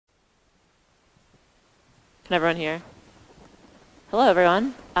Can everyone hear? Hello,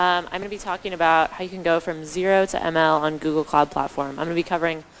 everyone. I'm going to be talking about how you can go from 0 to ML on Google Cloud Platform. I'm going to be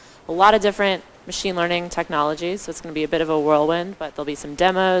covering a lot of different machine learning technologies, so it's going to be a bit of a whirlwind, but there'll be some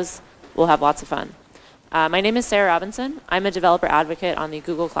demos. We'll have lots of fun. My name is Sara Robinson. I'm a developer advocate on the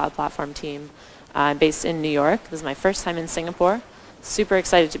Google Cloud Platform team. I'm based in New York. This is my first time in Singapore. Super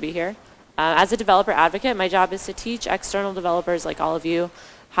excited to be here. As a developer advocate, my job is to teach external developers like all of you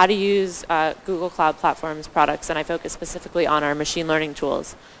how to use Google Cloud Platform's products, and I focus specifically on our machine learning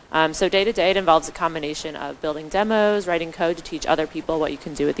tools. So day to day, it involves a combination of building demos, writing code to teach other people what you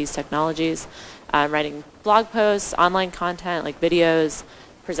can do with these technologies, writing blog posts, online content like videos,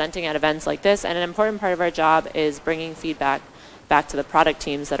 presenting at events like this, and an important part of our job is bringing feedback back to the product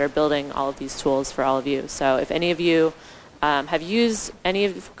teams that are building all of these tools for all of you. So if any of you have used any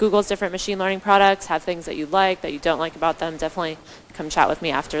of Google's different machine learning products, have things that you like, that you don't like about them, definitely come chat with me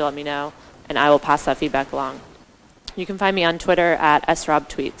after, let me know, and I will pass that feedback along. You can find me on Twitter at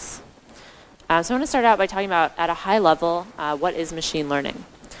srobtweets. So I want to start out by talking about, at a high level, what is machine learning?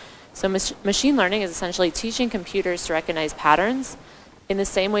 So machine learning is essentially teaching computers to recognize patterns in the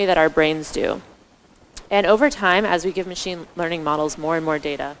same way that our brains do. And over time, as we give machine learning models more and more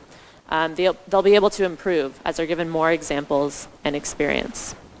data, they'll be able to improve as they're given more examples and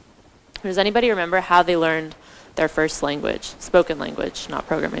experience. Does anybody remember how they learned their first language? Spoken language, not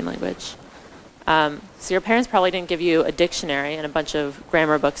programming language. So your parents probably didn't give you a dictionary and a bunch of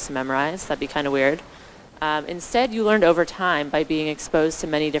grammar books to memorize. That'd be kind of weird. Instead, you learned over time by being exposed to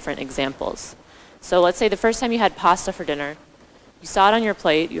many different examples. So let's say the first time you had pasta for dinner, you saw it on your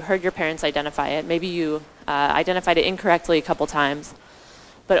plate, you heard your parents identify it, maybe you identified it incorrectly a couple times.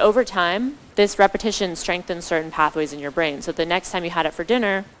 But over time, this repetition strengthens certain pathways in your brain. So the next time you had it for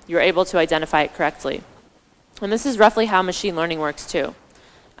dinner, you were able to identify it correctly. And this is roughly how machine learning works too.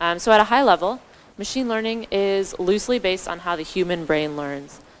 So at a high level, machine learning is loosely based on how the human brain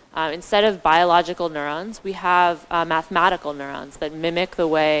learns. Instead of biological neurons, we have mathematical neurons that mimic the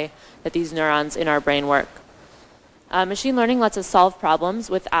way that these neurons in our brain work. Machine learning lets us solve problems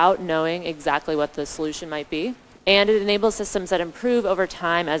without knowing exactly what the solution might be. And it enables systems that improve over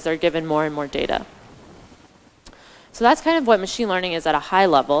time as they're given more and more data. So that's kind of what machine learning is at a high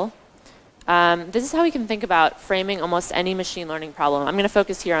level. This is how we can think about framing almost any machine learning problem. I'm going to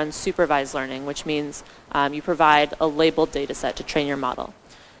focus here on supervised learning, which means you provide a labeled data set to train your model.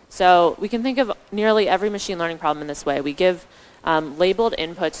 So we can think of nearly every machine learning problem in this way. We give labeled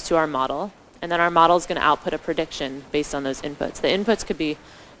inputs to our model, and then our model is going to output a prediction based on those inputs. The inputs could be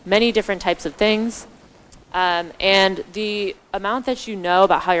many different types of things. And the amount that you know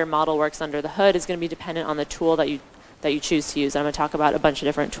about how your model works under the hood is going to be dependent on the tool that you choose to use. I'm going to talk about a bunch of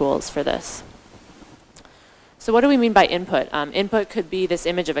different tools for this. So what do we mean by input? Input could be this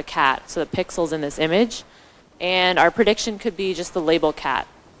image of a cat, so the pixels in this image. And our prediction could be just the label cat.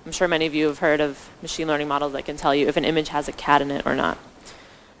 I'm sure many of you have heard of machine learning models that can tell you if an image has a cat in it or not.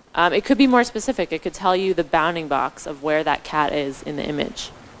 It could be more specific. It could tell you the bounding box of where that cat is in the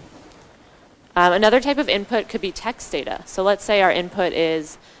image. Another type of input could be text data. So let's say our input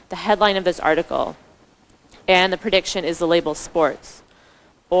is the headline of this article, and the prediction is the label sports,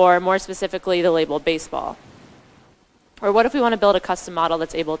 or more specifically, the label baseball. Or what if we want to build a custom model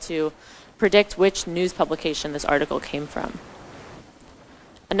that's able to predict which news publication this article came from?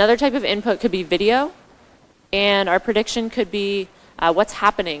 Another type of input could be video, and our prediction could be what's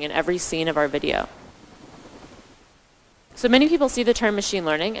happening in every scene of our video. So many people see the term machine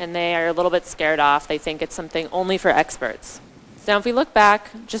learning and they are a little bit scared off. They think it's something only for experts. So if we look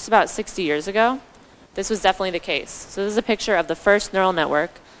back just about 60 years ago, this was definitely the case. So this is a picture of the first neural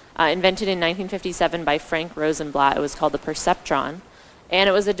network invented in 1957 by Frank Rosenblatt. It was called the perceptron. And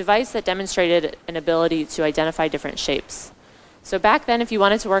it was a device that demonstrated an ability to identify different shapes. So back then, if you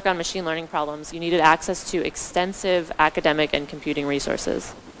wanted to work on machine learning problems, you needed access to extensive academic and computing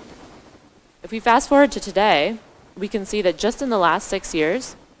resources. If we fast forward to today, we can see that just in the last 6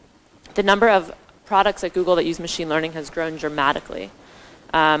 years, the number of products at Google that use machine learning has grown dramatically,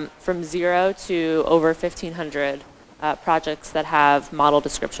 from 0 to over 1,500 projects that have model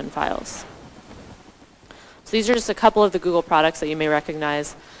description files. So these are just a couple of the Google products that you may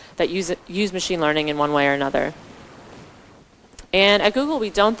recognize that use machine learning in one way or another. And at Google, we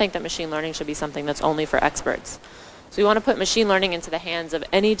don't think that machine learning should be something that's only for experts. So we want to put machine learning into the hands of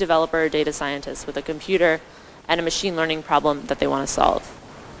any developer or data scientist with a computer and a machine learning problem that they want to solve.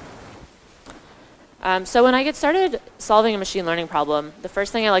 So when I get started solving a machine learning problem, the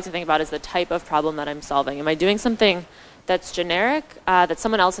first thing I like to think about is the type of problem that I'm solving. Am I doing something that's generic, that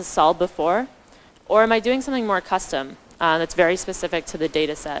someone else has solved before? Or am I doing something more custom, that's very specific to the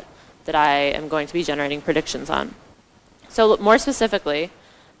data set that I am going to be generating predictions on. So more specifically,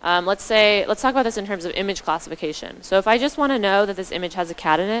 let's talk about this in terms of image classification. So if I just want to know that this image has a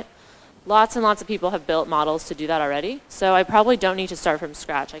cat in it, lots and lots of people have built models to do that already. So I probably don't need to start from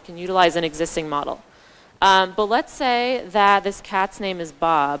scratch. I can utilize an existing model. But let's say that this cat's name is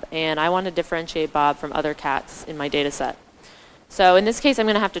Bob, and I want to differentiate Bob from other cats in my data set. So in this case, I'm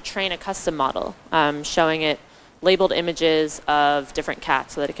going to have to train a custom model, showing it labeled images of different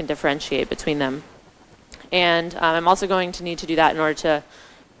cats so that it can differentiate between them. And I'm also going to need to do that in order to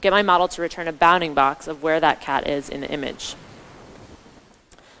get my model to return a bounding box of where that cat is in the image.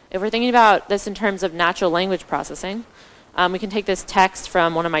 If we're thinking about this in terms of natural language processing, we can take this text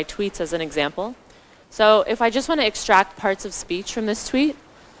from one of my tweets as an example. So if I just want to extract parts of speech from this tweet,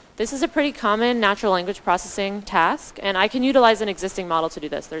 this is a pretty common natural language processing task, and I can utilize an existing model to do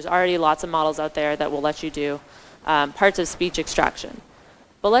this. There's already lots of models out there that will let you do parts of speech extraction.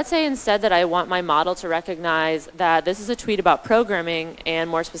 But let's say instead that I want my model to recognize that this is a tweet about programming, and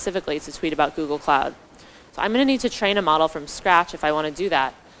more specifically, it's a tweet about Google Cloud. So I'm going to need to train a model from scratch if I want to do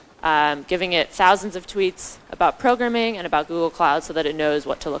that, giving it thousands of tweets about programming and about Google Cloud so that it knows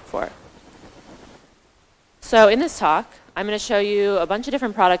what to look for. So in this talk, I'm going to show you a bunch of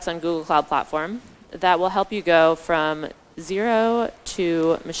different products on Google Cloud Platform that will help you go from zero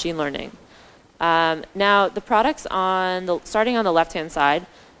to machine learning. Now, the products starting on the left-hand side,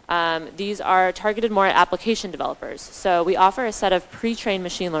 these are targeted more at application developers. So we offer a set of pre-trained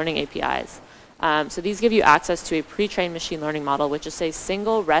machine learning APIs. So these give you access to a pre-trained machine learning model, which is a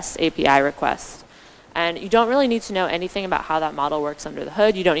single REST API request. And you don't really need to know anything about how that model works under the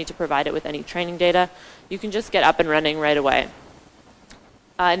hood. You don't need to provide it with any training data. You can just get up and running right away.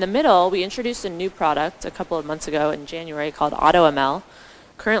 In the middle, we introduced a new product a couple of months ago in January called AutoML,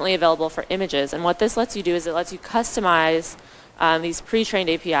 currently available for images. And what this lets you do is it lets you customize these pre-trained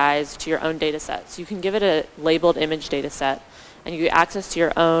APIs to your own data set. So you can give it a labeled image data set, and you get access to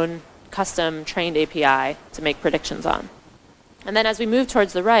your own custom trained API to make predictions on. And then as we move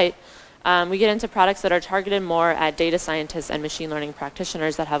towards the right, we get into products that are targeted more at data scientists and machine learning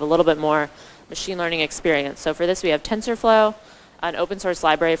practitioners that have a little bit more machine learning experience. So for this, we have TensorFlow, an open source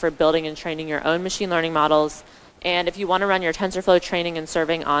library for building and training your own machine learning models. And if you want to run your TensorFlow training and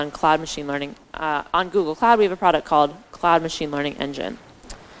serving on cloud machine learning, on Google Cloud, we have a product called Cloud Machine Learning Engine.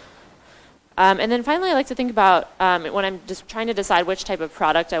 And then finally, I like to think about when I'm just trying to decide which type of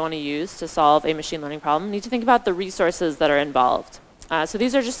product I want to use to solve a machine learning problem, I need to think about the resources that are involved. So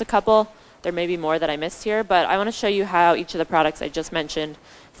these are just a couple. There may be more that I missed here, but I want to show you how each of the products I just mentioned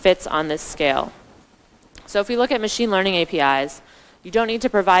fits on this scale. So if we look at machine learning APIs, you don't need to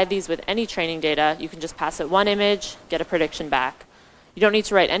provide these with any training data. You can just pass it one image, get a prediction back. You don't need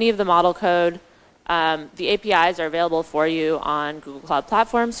to write any of the model code. The APIs are available for you on Google Cloud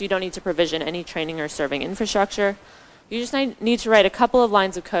Platform, so you don't need to provision any training or serving infrastructure. You just need to write a couple of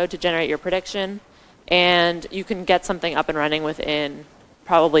lines of code to generate your prediction, and you can get something up and running within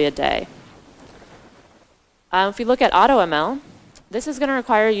probably a day. If you look at AutoML, this is going to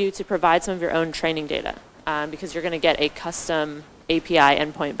require you to provide some of your own training data because you're going to get a custom API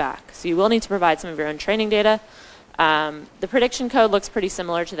endpoint back. So you will need to provide some of your own training data. The prediction code looks pretty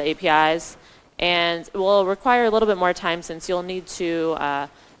similar to the APIs, and it will require a little bit more time since you'll need to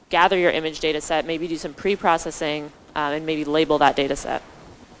gather your image data set, maybe do some pre-processing, and maybe label that data set.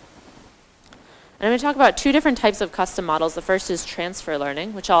 And I'm going to talk about two different types of custom models. The first is transfer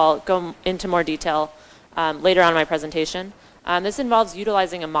learning, which I'll go into more detail later on in my presentation. This involves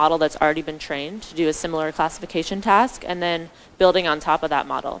utilizing a model that's already been trained to do a similar classification task and then building on top of that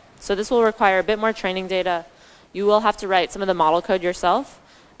model. So this will require a bit more training data. You will have to write some of the model code yourself.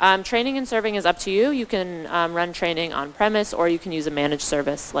 Training and serving is up to you. You can run training on-premise, or you can use a managed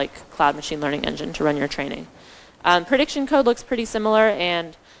service like Cloud Machine Learning Engine to run your training. Prediction code looks pretty similar,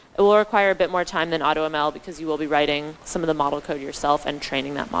 and it will require a bit more time than AutoML because you will be writing some of the model code yourself and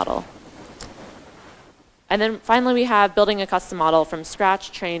training that model. And then finally, we have building a custom model from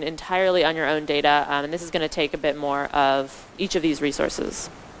scratch, trained entirely on your own data, and this is going to take a bit more of each of these resources.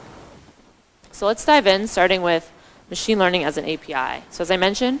 So let's dive in, starting with machine learning as an API. So as I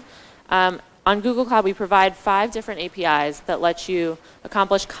mentioned, on Google Cloud, we provide 5 different APIs that let you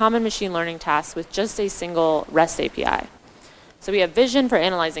accomplish common machine learning tasks with just a single REST API. So we have vision for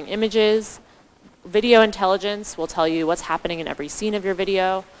analyzing images. Video intelligence will tell you what's happening in every scene of your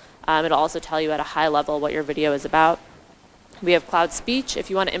video. It'll also tell you at a high level what your video is about. We have cloud speech if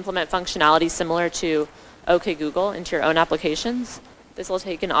you want to implement functionality similar to OK Google into your own applications. This will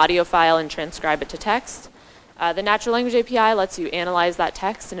take an audio file and transcribe it to text. The natural language API lets you analyze that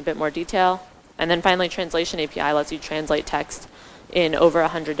text in a bit more detail. And then finally, translation API lets you translate text in over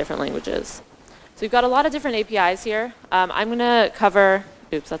 100 different languages. So we've got a lot of different APIs here. I'm going to cover,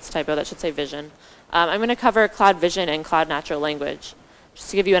 oops, that's a typo, that should say Vision. I'm going to cover Cloud Vision and Cloud Natural Language, just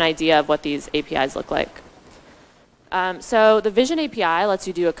to give you an idea of what these APIs look like. So the Vision API lets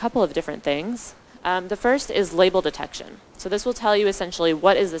you do a couple of different things. The first is label detection. So this will tell you essentially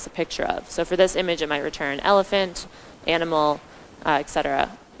what is this a picture of. So for this image, it might return elephant, animal,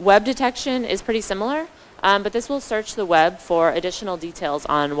 etc. Web detection is pretty similar, but this will search the web for additional details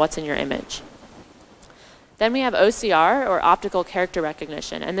on what's in your image. Then we have OCR, or optical character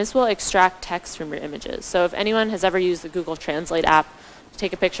recognition, and this will extract text from your images. So if anyone has ever used the Google Translate app to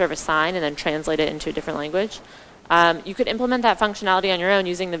take a picture of a sign and then translate it into a different language, you could implement that functionality on your own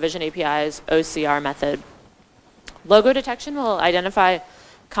using the Vision API's OCR method. Logo detection will identify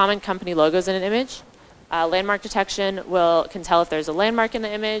common company logos in an image. Landmark detection can tell if there's a landmark in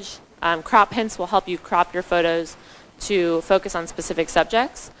the image. Crop hints will help you crop your photos to focus on specific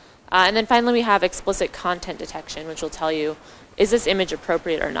subjects. And then finally, we have explicit content detection, which will tell you, is this image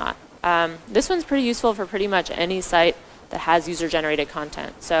appropriate or not? This one's pretty useful for pretty much any site that has user-generated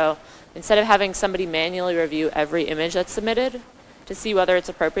content. So instead of having somebody manually review every image that's submitted to see whether it's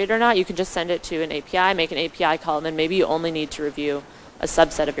appropriate or not, you can just send it to an API, make an API call, and then maybe you only need to review a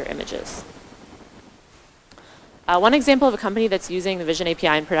subset of your images. One example of a company that's using the Vision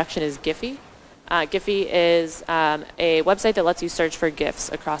API in production is Giphy. Giphy is a website that lets you search for GIFs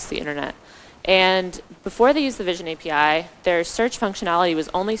across the internet. And before they used the Vision API, their search functionality was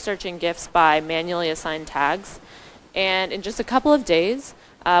only searching GIFs by manually assigned tags. And in just a couple of days,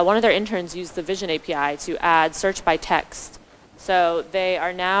 one of their interns used the Vision API to add search by text. So they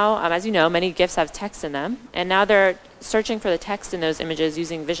are now, as you know, many GIFs have text in them, and now they're searching for the text in those images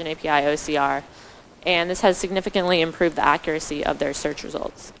using Vision API OCR. And this has significantly improved the accuracy of their search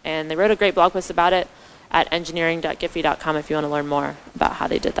results. And they wrote a great blog post about it at engineering.giphy.com if you want to learn more about how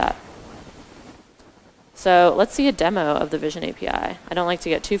they did that. So let's see a demo of the Vision API. I don't like to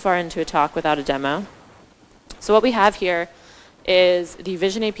get too far into a talk without a demo. So what we have here is the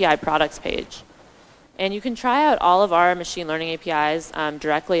Vision API products page. And you can try out all of our machine learning APIs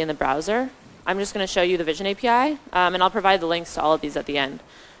directly in the browser. I'm just going to show you the Vision API, and I'll provide the links to all of these at the end.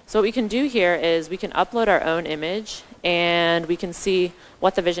 So what we can do here is we can upload our own image, and we can see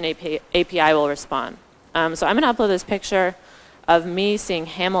what the Vision API will respond. So I'm going to upload this picture of me seeing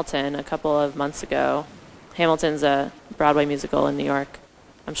Hamilton a couple of months ago. Hamilton's a Broadway musical in New York.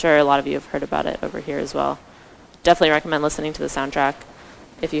 I'm sure a lot of you have heard about it over here as well. Definitely recommend listening to the soundtrack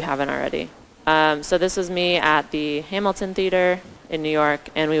if you haven't already. So this is me at the Hamilton Theater in New York,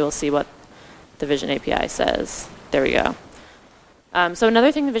 and we will see what the Vision API says. There we go. So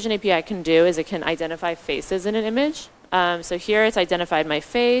another thing the Vision API can do is it can identify faces in an image. So here it's identified my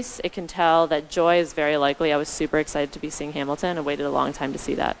face. It can tell that joy is very likely. I was super excited to be seeing Hamilton. I waited a long time to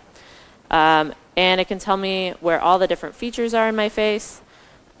see that. And it can tell me where all the different features are in my face.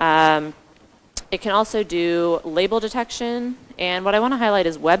 It can also do label detection. And what I want to highlight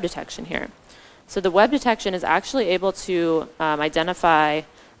is web detection here. So the web detection is actually able to identify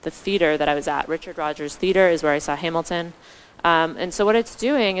the theater that I was at. Richard Rodgers Theater is where I saw Hamilton. And so what it's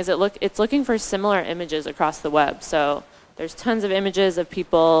doing is it's looking for similar images across the web. So there's tons of images of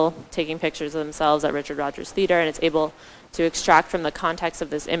people taking pictures of themselves at Richard Rodgers Theater, and it's able to extract from the context of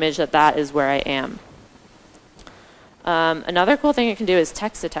this image that that is where I am. Another cool thing it can do is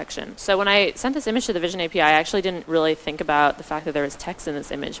text detection. So when I sent this image to the Vision API, I actually didn't really think about the fact that there was text in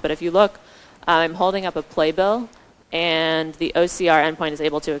this image. But if you look, I'm holding up a playbill, and the OCR endpoint is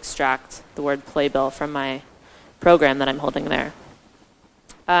able to extract the word playbill from my program that I'm holding there.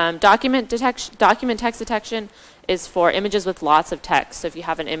 Document text detection is for images with lots of text. So if you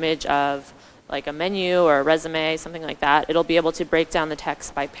have an image of like a menu or a resume, something like that, it'll be able to break down the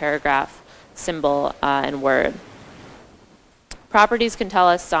text by paragraph, symbol, and word. Properties can tell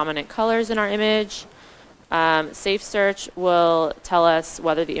us dominant colors in our image. Safe search will tell us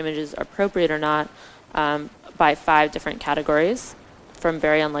whether the image is appropriate or not by 5 different categories, from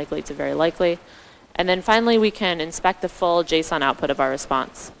very unlikely to very likely. And then finally, we can inspect the full JSON output of our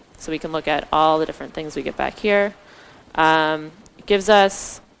response. So we can look at all the different things we get back here. It gives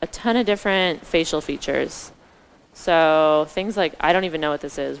us a ton of different facial features. So things like, I don't even know what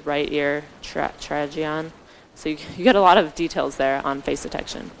this is, right ear tracheon. So you get a lot of details there on face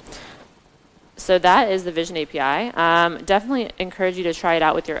detection. So that is the Vision API. Definitely encourage you to try it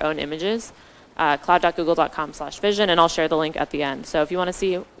out with your own images. cloud.google.com/vision, and I'll share the link at the end. So if you want to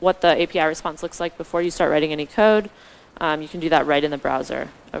see what the API response looks like before you start writing any code, you can do that right in the browser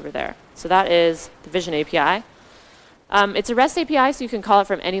over there. So that is the Vision API. It's a REST API, so you can call it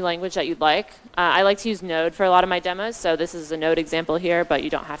from any language that you'd like. I like to use Node for a lot of my demos, so this is a Node example here, but you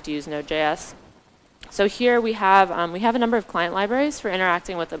don't have to use Node.js. So here we have a number of client libraries for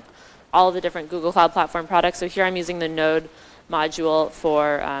interacting with all of the different Google Cloud Platform products. So here I'm using the Node module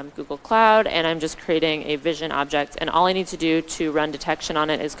for Google Cloud, and I'm just creating a vision object. And all I need to do to run detection on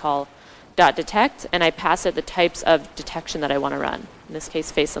it is call .detect, and I pass it the types of detection that I want to run. In this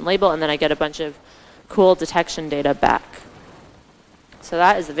case, face and label, and then I get a bunch of cool detection data back. So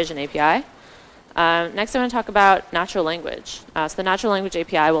that is the Vision API. Next, I want to talk about natural language. So the natural language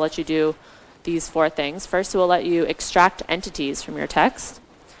API will let you do these 4 things. First, it will let you extract entities from your text.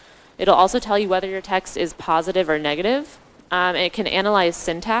 It'll also tell you whether your text is positive or negative. And it can analyze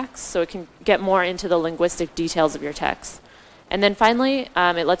syntax, so it can get more into the linguistic details of your text. And then finally,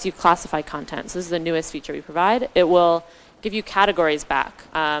 it lets you classify content. So this is the newest feature we provide. It will give you categories back.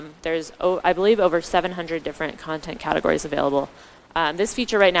 There's, I believe, over 700 different content categories available. This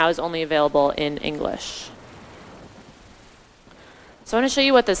feature right now is only available in English. So I want to show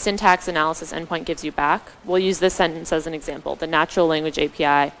you what the syntax analysis endpoint gives you back. We'll use this sentence as an example. The natural language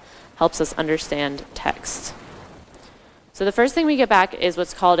API helps us understand text. So the first thing we get back is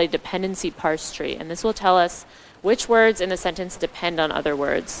what's called a dependency parse tree, and this will tell us which words in the sentence depend on other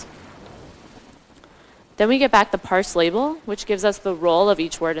words. Then we get back the parse label, which gives us the role of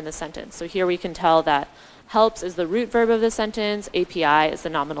each word in the sentence. So here we can tell that helps is the root verb of the sentence, API is the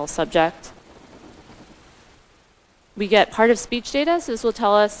nominal subject. We get part of speech data, so this will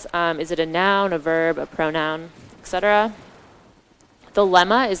tell us is it a noun, a verb, a pronoun, etc. The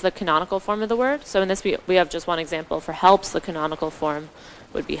lemma is the canonical form of the word. So in this we have just one example. For helps, the canonical form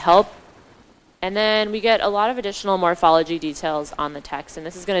would be help. And then we get a lot of additional morphology details on the text, and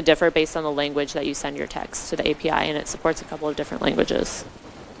this is going to differ based on the language that you send your text to the API, and it supports a couple of different languages.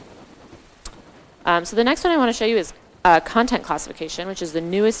 So the next one I want to show you is content classification, which is the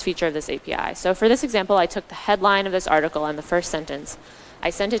newest feature of this API. So for this example, I took the headline of this article and the first sentence.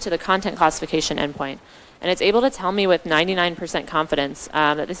 I sent it to the content classification endpoint, and it's able to tell me with 99% confidence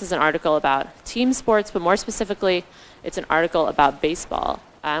that this is an article about team sports, but more specifically, it's an article about baseball.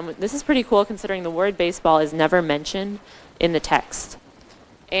 This is pretty cool considering the word baseball is never mentioned in the text.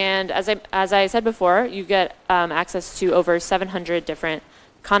 And as I said before, you get access to over 700 different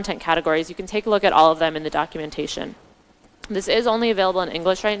content categories. You can take a look at all of them in the documentation. This is only available in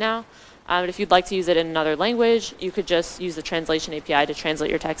English right now, but if you'd like to use it in another language, you could just use the translation API to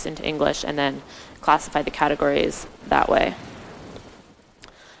translate your text into English and then classify the categories that way.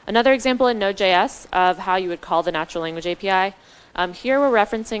 Another example in Node.js of how you would call the natural language API. Here we're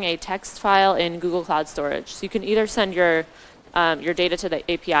referencing a text file in Google Cloud Storage. So you can either send your data to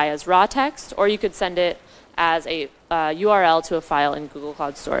the API as raw text, or you could send it as a URL to a file in Google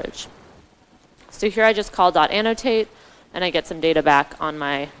Cloud Storage. So here I just call .annotate, and I get some data back on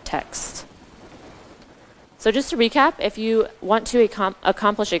my text. So just to recap, if you want to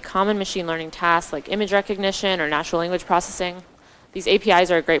accomplish a common machine learning task like image recognition or natural language processing, these APIs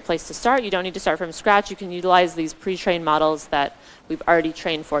are a great place to start. You don't need to start from scratch. You can utilize these pre-trained models that we've already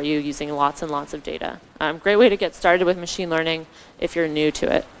trained for you using lots and lots of data. Great way to get started with machine learning if you're new to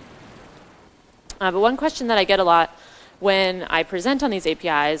it. But one question that I get a lot when I present on these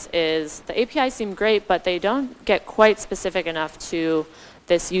APIs is the APIs seem great, but they don't get quite specific enough to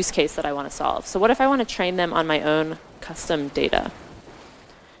this use case that I want to solve. So what if I want to train them on my own custom data?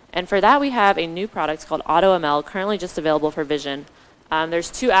 And for that, we have a new product called AutoML, currently just available for Vision. There's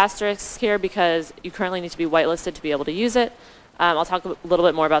 2 asterisks here because you currently need to be whitelisted to be able to use it. I'll talk a little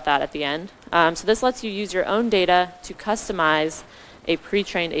bit more about that at the end. So this lets you use your own data to customize a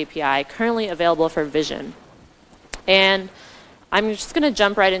pre-trained API currently available for Vision. And I'm just going to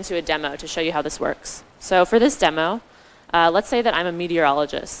jump right into a demo to show you how this works. So for this demo, let's say that I'm a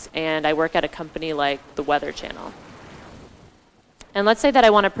meteorologist and I work at a company like the Weather Channel. And let's say that I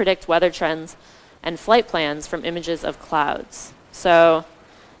want to predict weather trends and flight plans from images of clouds. So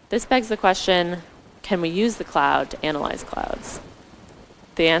this begs the question, can we use the cloud to analyze clouds?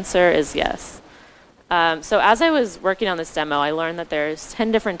 The answer is yes. So as I was working on this demo, I learned that there's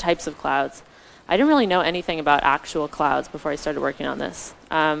 10 different types of clouds. I didn't really know anything about actual clouds before I started working on this.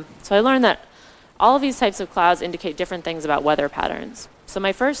 So I learned that all of these types of clouds indicate different things about weather patterns. So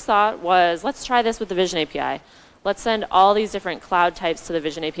my first thought was, let's try this with the Vision API. Let's send all these different cloud types to the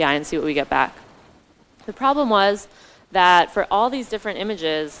Vision API and see what we get back. The problem was that for all these different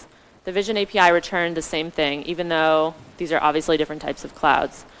images, the Vision API returned the same thing, even though these are obviously different types of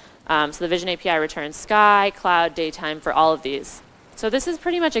clouds. So the Vision API returns sky, cloud, daytime for all of these. So this is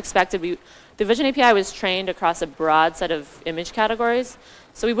pretty much expected. The Vision API was trained across a broad set of image categories,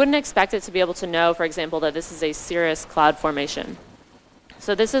 So we wouldn't expect it to be able to know, for example, that this is a cirrus cloud formation.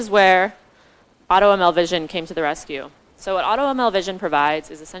 So this is where AutoML Vision came to the rescue. So what AutoML Vision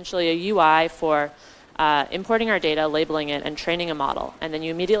provides is essentially a UI for importing our data, labeling it, and training a model. And then you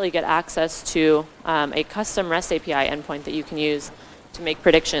immediately get access to a custom REST API endpoint that you can use to make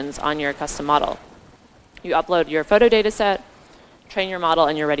predictions on your custom model. You upload your photo data set, train your model,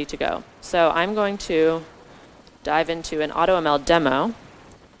 and you're ready to go. So I'm going to dive into an AutoML demo.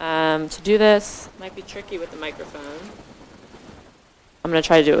 To do this, might be tricky with the microphone. I'm going to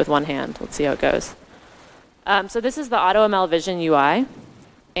try to do it with one hand. Let's see how it goes. So this is the AutoML Vision UI.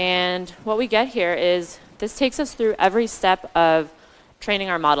 And what we get here is this takes us through every step of training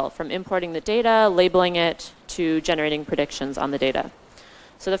our model, from importing the data, labeling it, to generating predictions on the data.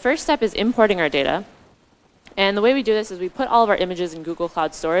 So the first step is importing our data. And the way we do this is we put all of our images in Google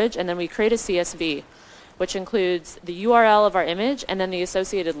Cloud Storage, and then we create a CSV, which includes the URL of our image and then the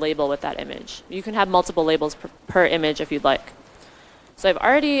associated label with that image. You can have multiple labels per image if you'd like. So I've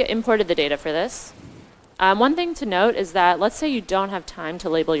already imported the data for this. One thing to note is that let's say you don't have time to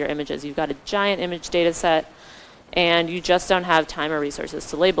label your images. You've got a giant image data set and you just don't have time or resources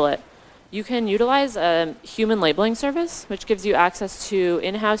to label it. You can utilize a human labeling service, which gives you access to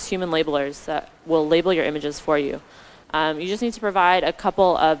in-house human labelers that will label your images for you. You just need to provide a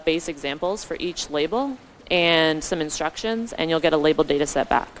couple of base examples for each label and some instructions, and you'll get a labeled data set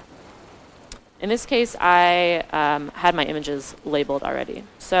back. In this case, I had my images labeled already.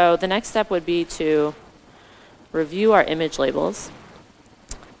 So the next step would be to review our image labels.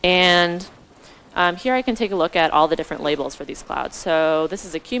 And here I can take a look at all the different labels for these clouds. So this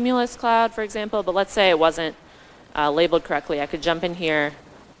is a cumulus cloud, for example, but let's say it wasn't labeled correctly. I could jump in here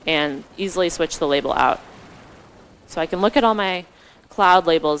and easily switch the label out. So I can look at all my cloud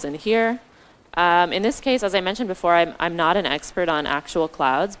labels in here. In this case, as I mentioned before, I'm not an expert on actual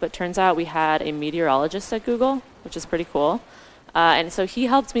clouds, but turns out we had a meteorologist at Google, which is pretty cool. And so he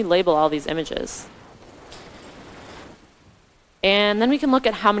helped me label all these images. And then we can look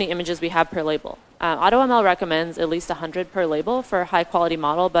at how many images we have per label. AutoML recommends at least 100 per label for a high-quality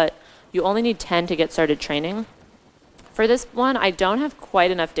model, but you only need 10 to get started training. For this one, I don't have quite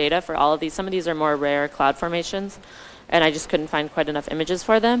enough data for all of these. Some of these are more rare cloud formations, and I just couldn't find quite enough images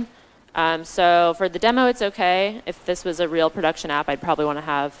for them. So for the demo, it's okay. If this was a real production app, I'd probably want to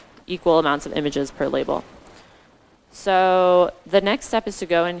have equal amounts of images per label. So the next step is to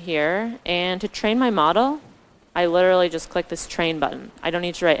go in here, and to train my model, I literally just click this train button. I don't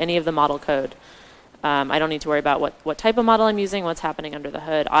need to write any of the model code. I don't need to worry about what type of model I'm using, what's happening under the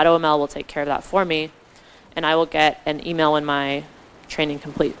hood. AutoML will take care of that for me, and I will get an email when my training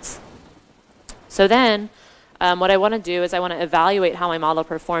completes. So then, what I want to do is I want to evaluate how my model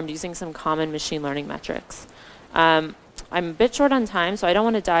performed using some common machine learning metrics. I'm a bit short on time, so I don't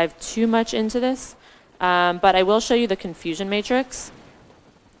want to dive too much into this, but I will show you the confusion matrix.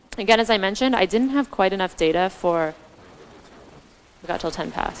 Again, as I mentioned, I didn't have quite enough data for... We got till 10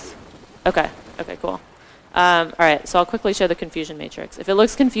 past. Okay, cool. All right, so I'll quickly show the confusion matrix. If it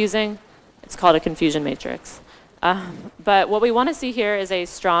looks confusing, it's called a confusion matrix. But what we want to see here is a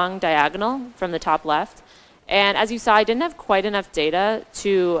strong diagonal from the top left. And as you saw, I didn't have quite enough data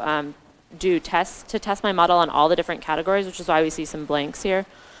to test my model on all the different categories, which is why we see some blanks here.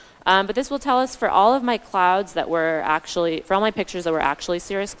 But this will tell us for all of my clouds that were actually, for all my pictures that were actually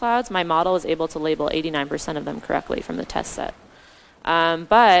cirrus clouds, my model was able to label 89% of them correctly from the test set.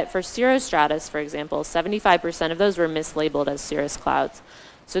 But for cirrostratus, for example, 75% of those were mislabeled as cirrus clouds.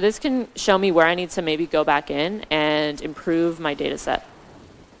 So this can show me where I need to maybe go back in and improve my data set.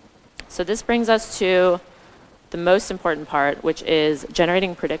 So this brings us to the most important part, which is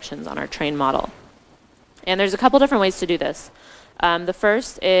generating predictions on our trained model. And there's a couple different ways to do this. The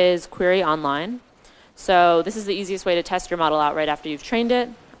first is query online. So this is the easiest way to test your model out right after you've trained it.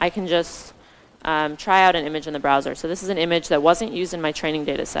 I can just try out an image in the browser. So this is an image that wasn't used in my training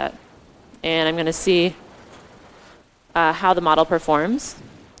data set. And I'm going to see how the model performs.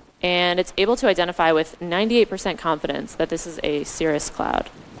 And it's able to identify with 98% confidence that this is a cirrus cloud,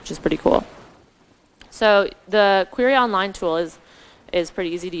 which is pretty cool. So the query online tool is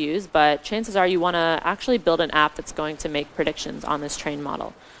pretty easy to use, but chances are you want to actually build an app that's going to make predictions on this trained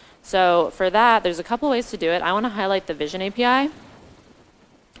model. So for that, there's a couple ways to do it. I want to highlight the Vision API.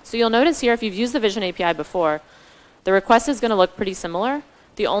 So you'll notice here, if you've used the Vision API before, the request is going to look pretty similar.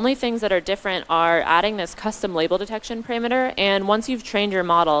 The only things that are different are adding this custom label detection parameter, and once you've trained your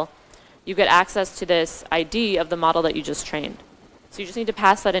model, you get access to this ID of the model that you just trained. So you just need to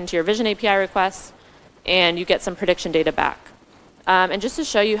pass that into your Vision API request, and you get some prediction data back. And just to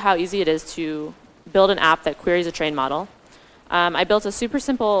show you how easy it is to build an app that queries a trained model, I built a super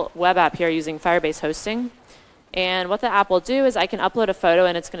simple web app here using Firebase hosting. And what the app will do is I can upload a photo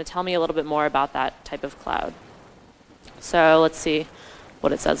and it's going to tell me a little bit more about that type of cloud. So let's see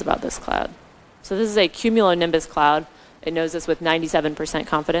what it says about this cloud. So this is a cumulonimbus cloud. It knows this with 97%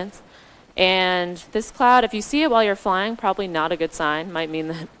 confidence. And this cloud, if you see it while you're flying, probably not a good sign. Might mean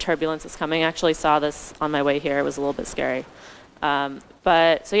that turbulence is coming. I actually saw this on my way here. It was a little bit scary. So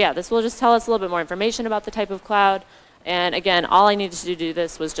yeah, this will just tell us a little bit more information about the type of cloud. And again, all I needed to do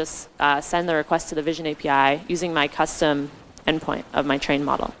this was just send the request to the Vision API using my custom endpoint of my trained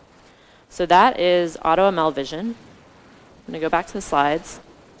model. So that is AutoML Vision. I'm going to go back to the slides.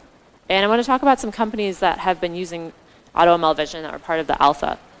 And I want to talk about some companies that have been using AutoML Vision that were part of the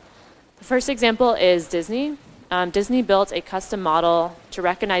alpha. The first example is Disney. Disney built a custom model to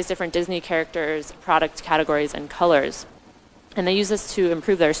recognize different Disney characters, product categories, and colors. And they use this to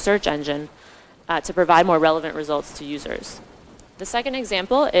improve their search engine to provide more relevant results to users. The second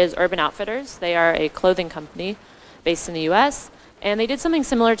example is Urban Outfitters. They are a clothing company based in the US, and they did something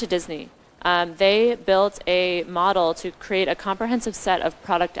similar to Disney. They built a model to create a comprehensive set of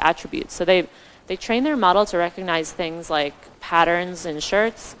product attributes. So they trained their model to recognize things like patterns in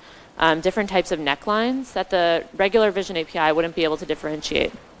shirts, different types of necklines that the regular Vision API wouldn't be able to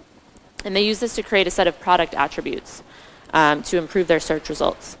differentiate. And they use this to create a set of product attributes to improve their search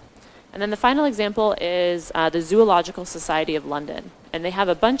results. And then the final example is the Zoological Society of London. And they have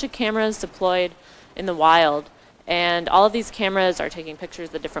a bunch of cameras deployed in the wild. And all of these cameras are taking pictures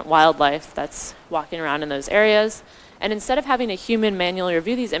of the different wildlife that's walking around in those areas. And instead of having a human manually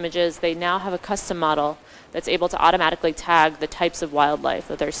review these images, they now have a custom model that's able to automatically tag the types of wildlife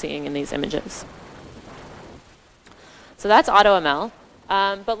that they're seeing in these images. So that's AutoML.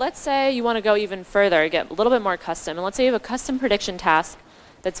 But let's say you want to go even further, get a little bit more custom. And let's say you have a custom prediction task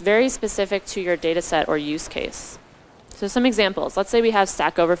that's very specific to your data set or use case. So some examples. Let's say we have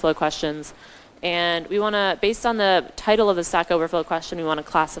Stack Overflow questions, and we want to, based on the title of the Stack Overflow question, we want to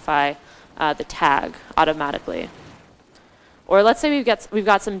classify the tag automatically. Or let's say we've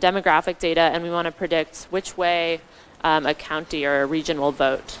got some demographic data, and we want to predict which way a county or a region will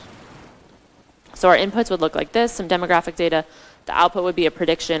vote. So our inputs would look like this, some demographic data. The output would be a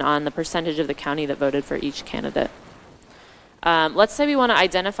prediction on the percentage of the county that voted for each candidate. Let's say we want to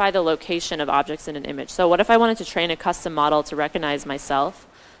identify the location of objects in an image. So what if I wanted to train a custom model to recognize myself?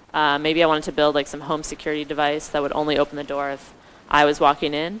 Maybe I wanted to build like some home security device that would only open the door if I was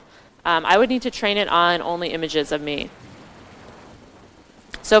walking in. I would need to train it on only images of me.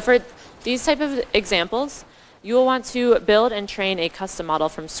 So for these type of examples, you will want to build and train a custom model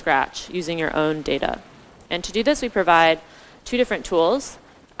from scratch using your own data. And to do this, we provide two different tools.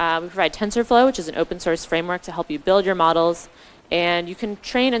 We provide TensorFlow, which is an open source framework to help you build your models. And you can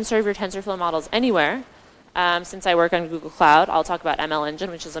train and serve your TensorFlow models anywhere. Since I work on Google Cloud, I'll talk about ML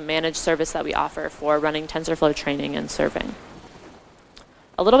Engine, which is a managed service that we offer for running TensorFlow training and serving.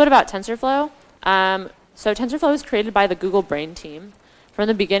 A little bit about TensorFlow. So TensorFlow was created by the Google Brain team. From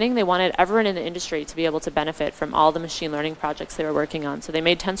the beginning, they wanted everyone in the industry to be able to benefit from all the machine learning projects they were working on. So they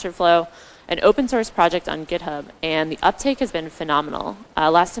made TensorFlow an open source project on GitHub, and the uptake has been phenomenal.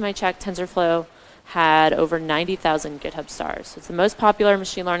 Last time I checked, TensorFlow had over 90,000 GitHub stars. So it's the most popular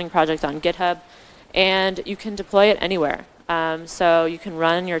machine learning project on GitHub, and you can deploy it anywhere. So you can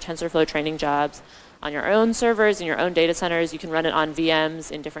run your TensorFlow training jobs on your own servers, in your own data centers. You can run it on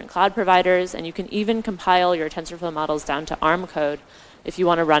VMs in different cloud providers, and you can even compile your TensorFlow models down to ARM code if you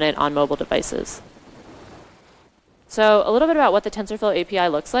want to run it on mobile devices. So a little bit about what the TensorFlow API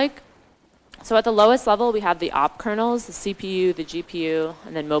looks like. So at the lowest level, we have the op kernels, the CPU, the GPU,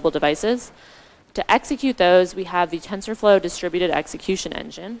 and then mobile devices. To execute those, we have the TensorFlow distributed execution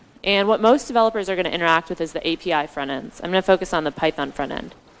engine. And what most developers are going to interact with is the API front ends. I'm going to focus on the Python front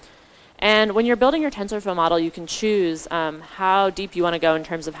end. And when you're building your TensorFlow model, you can choose how deep you want to go in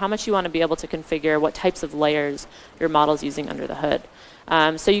terms of how much you want to be able to configure, what types of layers your model is using under the hood.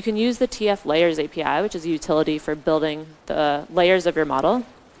 So you can use the TF Layers API, which is a utility for building the layers of your model.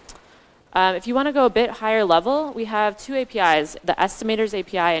 If you want to go a bit higher level, we have two APIs, the Estimators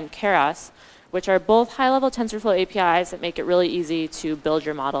API and Keras, which are both high-level TensorFlow APIs that make it really easy to build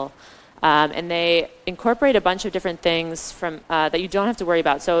your model. And they incorporate a bunch of different things from, that you don't have to worry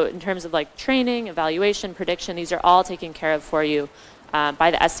about. So in terms of like training, evaluation, prediction, these are all taken care of for you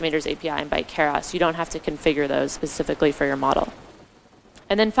by the Estimators API and by Keras. You don't have to configure those specifically for your model.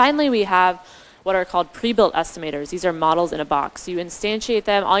 And then finally, we have what are called pre-built estimators. These are models in a box. You instantiate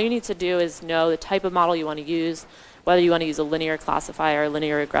them. All you need to do is know the type of model you want to use, whether you want to use a linear classifier or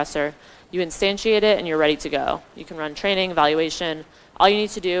linear regressor. You instantiate it, and you're ready to go. You can run training, evaluation, All you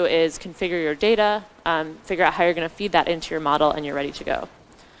need to do is configure your data, figure out how you're going to feed that into your model, and you're ready to go.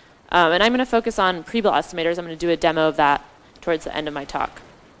 And I'm going to focus on pre-built estimators. I'm going to do a demo of that towards the end of my talk.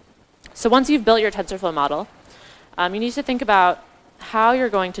 So once you've built your TensorFlow model, you need to think about how you're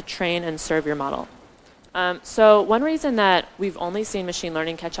going to train and serve your model. So one reason that we've only seen machine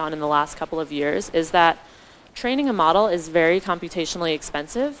learning catch on in the last couple of years is that training a model is very computationally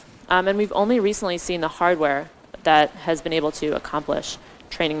expensive, and we've only recently seen the hardware that has been able to accomplish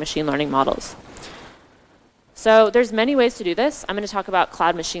training machine learning models. So there's many ways to do this. I'm going to talk about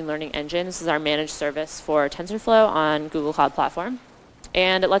Cloud Machine Learning Engine. This is our managed service for TensorFlow on Google Cloud Platform.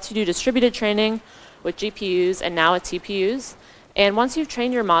 And it lets you do distributed training with GPUs and now with TPUs. And once you've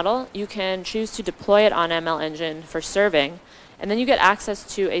trained your model, you can choose to deploy it on ML Engine for serving. And then you get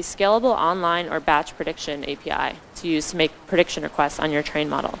access to a scalable online or batch prediction API to use to make prediction requests on your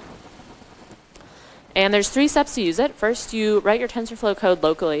trained model. And there's 3 steps to use it. First, you write your TensorFlow code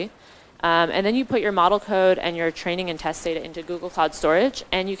locally. And then you put your model code and your training and test data into Google Cloud Storage.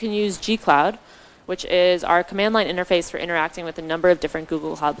 And you can use gcloud, which is our command line interface for interacting with a number of different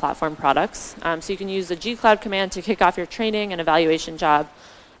Google Cloud Platform products. So you can use the gcloud command to kick off your training and evaluation job.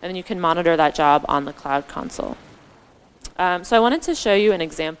 And then you can monitor that job on the Cloud Console. So I wanted to show you an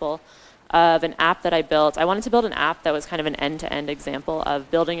example of an app that I built. I wanted to build an app that was kind of an end-to-end example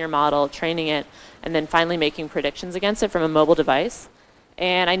of building your model, training it, and then finally making predictions against it from a mobile device.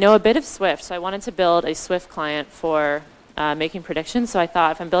 And I know a bit of Swift, so I wanted to build a Swift client for making predictions. So I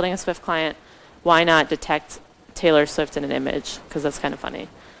thought, if I'm building a Swift client, why not detect Taylor Swift in an image? Because that's kind of funny.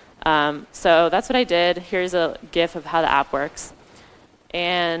 So that's what I did. Here's a GIF of how the app works.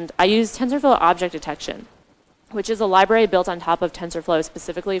 And I used TensorFlow Object Detection, which is a library built on top of TensorFlow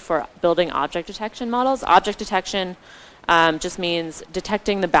specifically for building object detection models. Object detection just means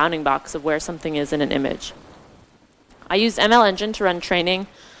detecting the bounding box of where something is in an image. I used ML Engine to run training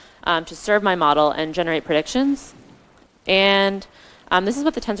to serve my model and generate predictions. And this is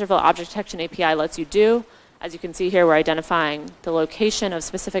what the TensorFlow Object Detection API lets you do. As you can see here, we're identifying the location of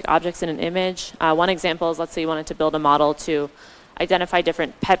specific objects in an image. One example is, let's say you wanted to build a model to identify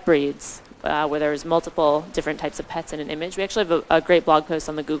different pet breeds where there's multiple different types of pets in an image. We actually have a great blog post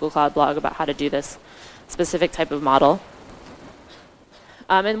on the Google Cloud blog about how to do this specific type of model.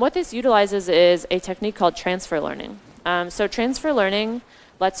 And what this utilizes is a technique called transfer learning. So transfer learning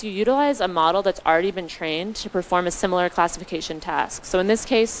lets you utilize a model that's already been trained to perform a similar classification task. So in this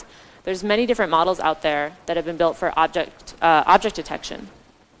case, there's many different models out there that have been built for object detection.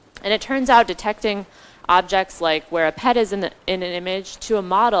 And it turns out detecting objects like where a pet is in an image to a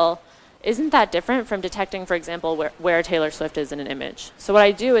model isn't that different from detecting, for example, where Taylor Swift is in an image. So what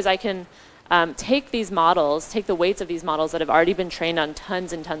I do is I can take these models, take the weights of these models that have already been trained on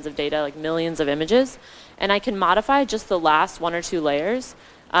tons and tons of data, like millions of images, and I can modify just the last 1 or 2 layers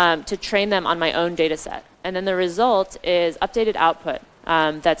to train them on my own data set. And then the result is updated output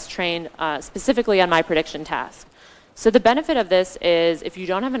that's trained specifically on my prediction task. So the benefit of this is if you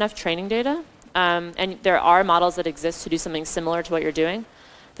don't have enough training data, and there are models that exist to do something similar to what you're doing,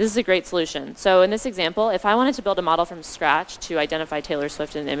 this is a great solution. So in this example, if I wanted to build a model from scratch to identify Taylor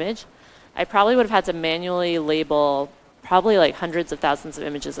Swift in an image, I probably would have had to manually label probably like hundreds of thousands of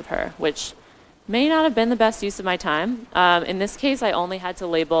images of her, which may not have been the best use of my time. In this case, I only had to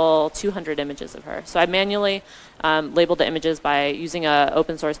label 200 images of her. So I manually labeled the images by using an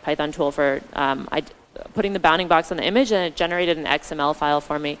open source Python tool for putting the bounding box on the image, and it generated an XML file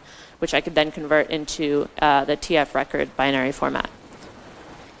for me, which I could then convert into the TF record binary format.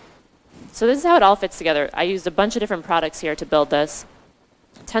 So this is how it all fits together. I used a bunch of different products here to build this.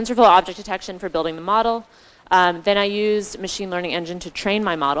 TensorFlow Object Detection for building the model. Then I used Machine Learning Engine to train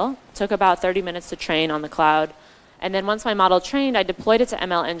my model. It took about 30 minutes to train on the cloud. And then once my model trained, I deployed it to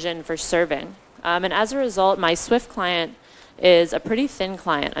ML Engine for serving. And as a result, my Swift client is a pretty thin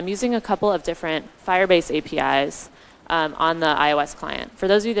client. I'm using a couple of different Firebase APIs on the iOS client. For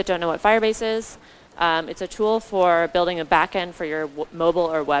those of you that don't know what Firebase is, it's a tool for building a backend for your mobile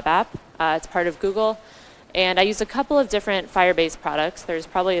or web app. It's part of Google. And I used a couple of different Firebase products. There's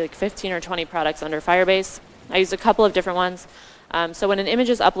probably like 15 or 20 products under Firebase. I used a couple of different ones. So when an image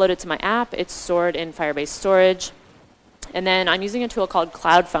is uploaded to my app, it's stored in Firebase storage. And then I'm using a tool called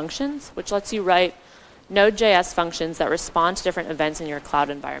Cloud Functions, which lets you write Node.js functions that respond to different events in your cloud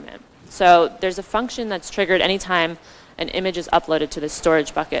environment. So there's a function that's triggered anytime an image is uploaded to the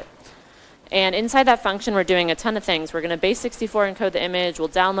storage bucket. And inside that function, we're doing a ton of things. We're going to base64 encode the image. We'll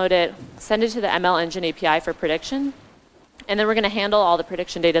download it, send it to the ML Engine API for prediction. And then we're going to handle all the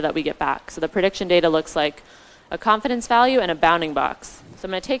prediction data that we get back. So the prediction data looks like a confidence value and a bounding box. So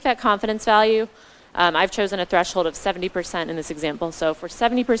I'm going to take that confidence value, I've chosen a threshold of 70% in this example. So if we're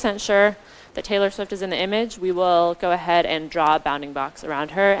 70% sure that Taylor Swift is in the image, we will go ahead and draw a bounding box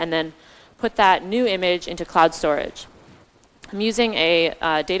around her and then put that new image into cloud storage. I'm using a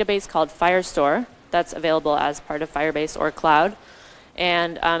database called Firestore that's available as part of Firebase or Cloud.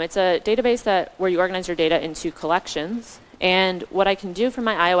 And it's a database where you organize your data into collections. And what I can do for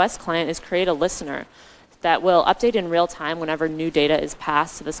my iOS client is create a listener that will update in real time whenever new data is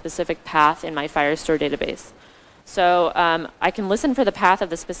passed to the specific path in my Firestore database. So I can listen for the path of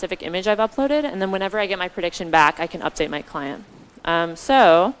the specific image I've uploaded, and then whenever I get my prediction back, I can update my client.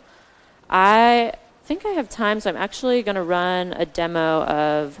 So I think I have time, so I'm actually going to run a demo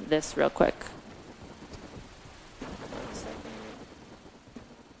of this real quick.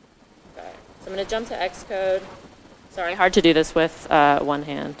 Okay. So I'm going to jump to Xcode. Sorry, hard to do this with one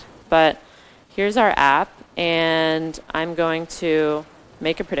hand, but here's our app, and I'm going to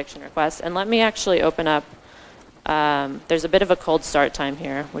make a prediction request. And let me actually open up, there's a bit of a cold start time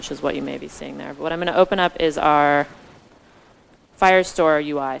here, which is what you may be seeing there. But what I'm going to open up is our Firestore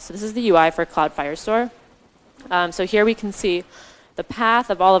UI. So this is the UI for Cloud Firestore. So here we can see the path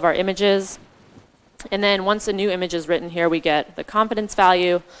of all of our images. And then once a new image is written here, we get the confidence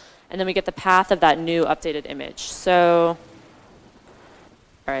value, and then we get the path of that new updated image. So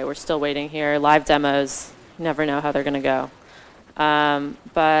all right, we're still waiting here. Live demos, you never know how they're going to go.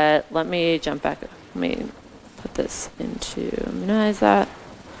 But let me jump back. Let me put this into, minimize that.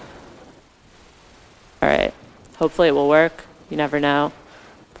 All right, hopefully it will work. You never know.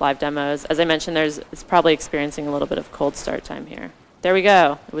 Live demos. As I mentioned, it's probably experiencing a little bit of cold start time here. There we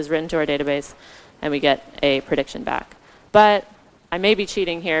go. It was written to our database, and we get a prediction back. But I may be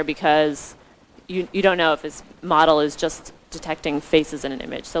cheating here because you don't know if this model is just detecting faces in an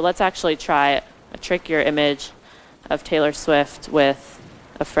image. So let's actually try a trickier image of Taylor Swift with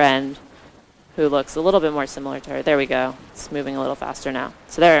a friend who looks a little bit more similar to her. There we go. It's moving a little faster now.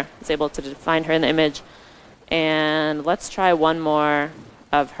 So there, it's able to find her in the image. And let's try one more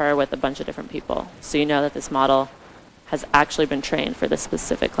of her with a bunch of different people, so you know that this model has actually been trained for this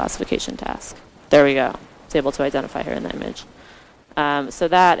specific classification task. There we go. It's able to identify her in the image. So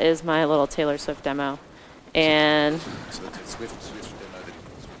that is my little Taylor Swift demo. And so it's a Swift demo that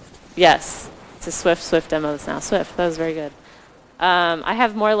equals Swift. Yes, it's a Swift demo that's now Swift. That was very good. I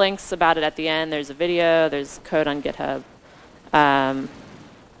have more links about it at the end. There's a video. There's code on GitHub.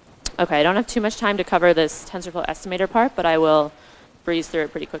 Okay, I don't have too much time to cover this TensorFlow estimator part, but I will breeze through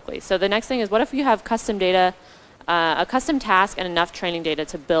it pretty quickly. So the next thing is, what if you have custom data, a custom task, and enough training data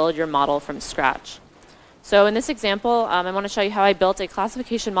to build your model from scratch? So in this example, I want to show you how I built a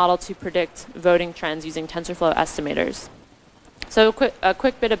classification model to predict voting trends using TensorFlow estimators. So a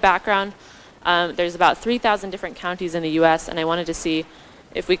quick bit of background. There's about 3,000 different counties in the US, and I wanted to see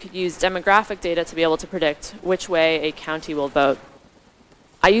if we could use demographic data to be able to predict which way a county will vote.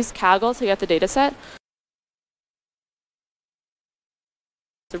 I used Kaggle to get the data set.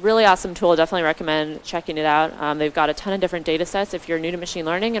 It's a really awesome tool. Definitely recommend checking it out. They've got a ton of different data sets. If you're new to machine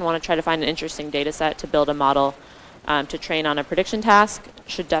learning and want to try to find an interesting data set to build a model to train on a prediction task,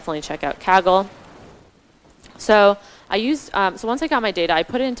 should definitely check out Kaggle. So I used, so once I got my data, I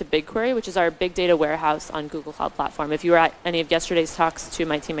put it into BigQuery, which is our big data warehouse on Google Cloud Platform. If you were at any of yesterday's talks, two of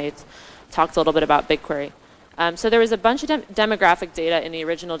my teammates talked a little bit about BigQuery. So there was a bunch of demographic data in the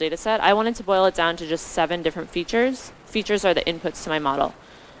original data set. I wanted to boil it down to just 7 different features. Features are the inputs to my model.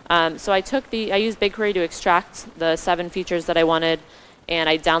 So I used BigQuery to extract the 7 features that I wanted, and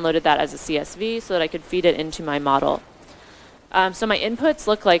I downloaded that as a CSV so that I could feed it into my model. So my inputs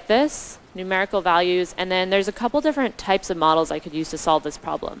look like this, numerical values, and then there's a couple different types of models I could use to solve this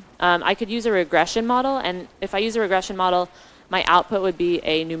problem. I could use a regression model, and if I use a regression model, my output would be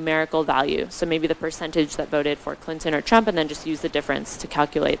a numerical value. So maybe the percentage that voted for Clinton or Trump, and then just use the difference to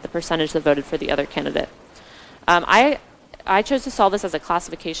calculate the percentage that voted for the other candidate. I chose to solve this as a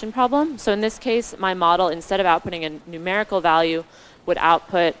classification problem. So in this case, my model, instead of outputting a numerical value, would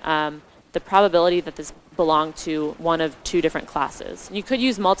output the probability that this belonged to one of 2 different classes. You could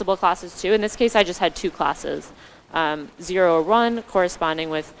use multiple classes too. In this case, I just had 2 classes, 0 or 1, corresponding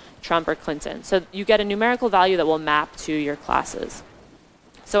with Trump or Clinton. So you get a numerical value that will map to your classes.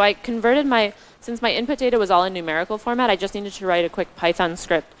 So I converted since my input data was all in numerical format, I just needed to write a quick Python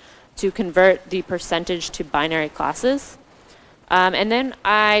script to convert the percentage to binary classes. And then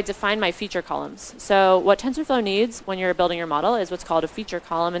I defined my feature columns. So what TensorFlow needs when you're building your model is what's called a feature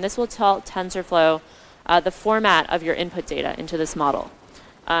column, and this will tell TensorFlow the format of your input data into this model.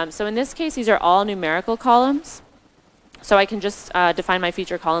 So in this case, these are all numerical columns. So I can just define my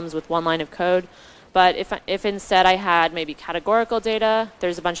feature columns with 1 line of code. But if instead I had maybe categorical data,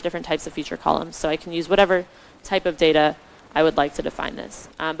 there's a bunch of different types of feature columns. So I can use whatever type of data I would like to define this.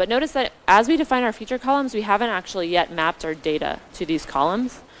 But notice that as we define our feature columns, we haven't actually yet mapped our data to these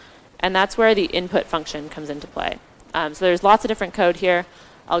columns. And that's where the input function comes into play. So there's lots of different code here.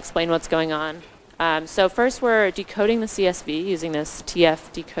 I'll explain what's going on. So first we're decoding the CSV using this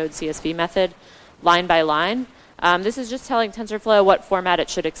tf decode CSV method line by line. This is just telling TensorFlow what format it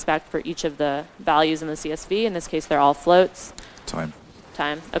should expect for each of the values in the CSV. In this case, they're all floats. Time.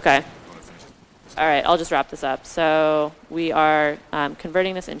 Time, okay. All right, I'll just wrap this up. So we are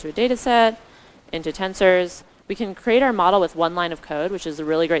converting this into a data set, into tensors. We can create our model with one line of code, which is a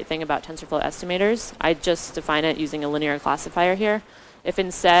really great thing about TensorFlow estimators. I just define it using a linear classifier here. If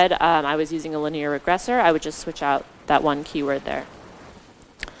instead I was using a linear regressor, I would just switch out that one keyword there.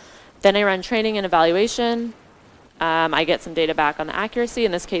 Then I run training and evaluation. I get some data back on the accuracy.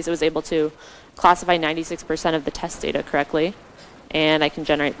 In this case, it was able to classify 96% of the test data correctly. And I can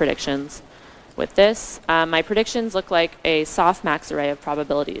generate predictions with this. My predictions look like a softmax array of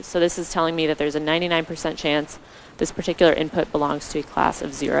probabilities. So this is telling me that there's a 99% chance this particular input belongs to a class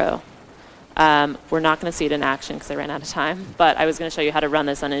of 0. We're not going to see it in action because I ran out of time. But I was going to show you how to run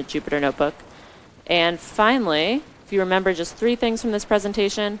this on a Jupyter notebook. And finally, if you remember just 3 things from this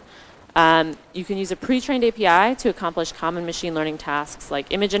presentation, you can use a pre-trained API to accomplish common machine learning tasks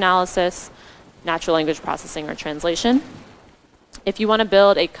like image analysis, natural language processing, or translation. If you want to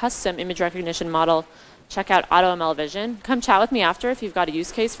build a custom image recognition model, check out AutoML Vision. Come chat with me after if you've got a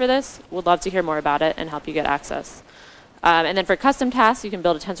use case for this. We'd love to hear more about it and help you get access. And then for custom tasks, you can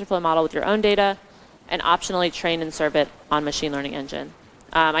build a TensorFlow model with your own data and optionally train and serve it on machine learning engine.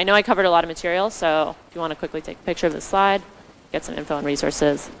 I know I covered a lot of material, so if you want to quickly take a picture of this slide, get some info and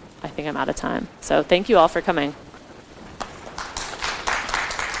resources, I think I'm out of time. So thank you all for coming.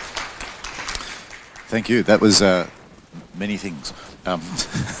 Thank you. That was many things.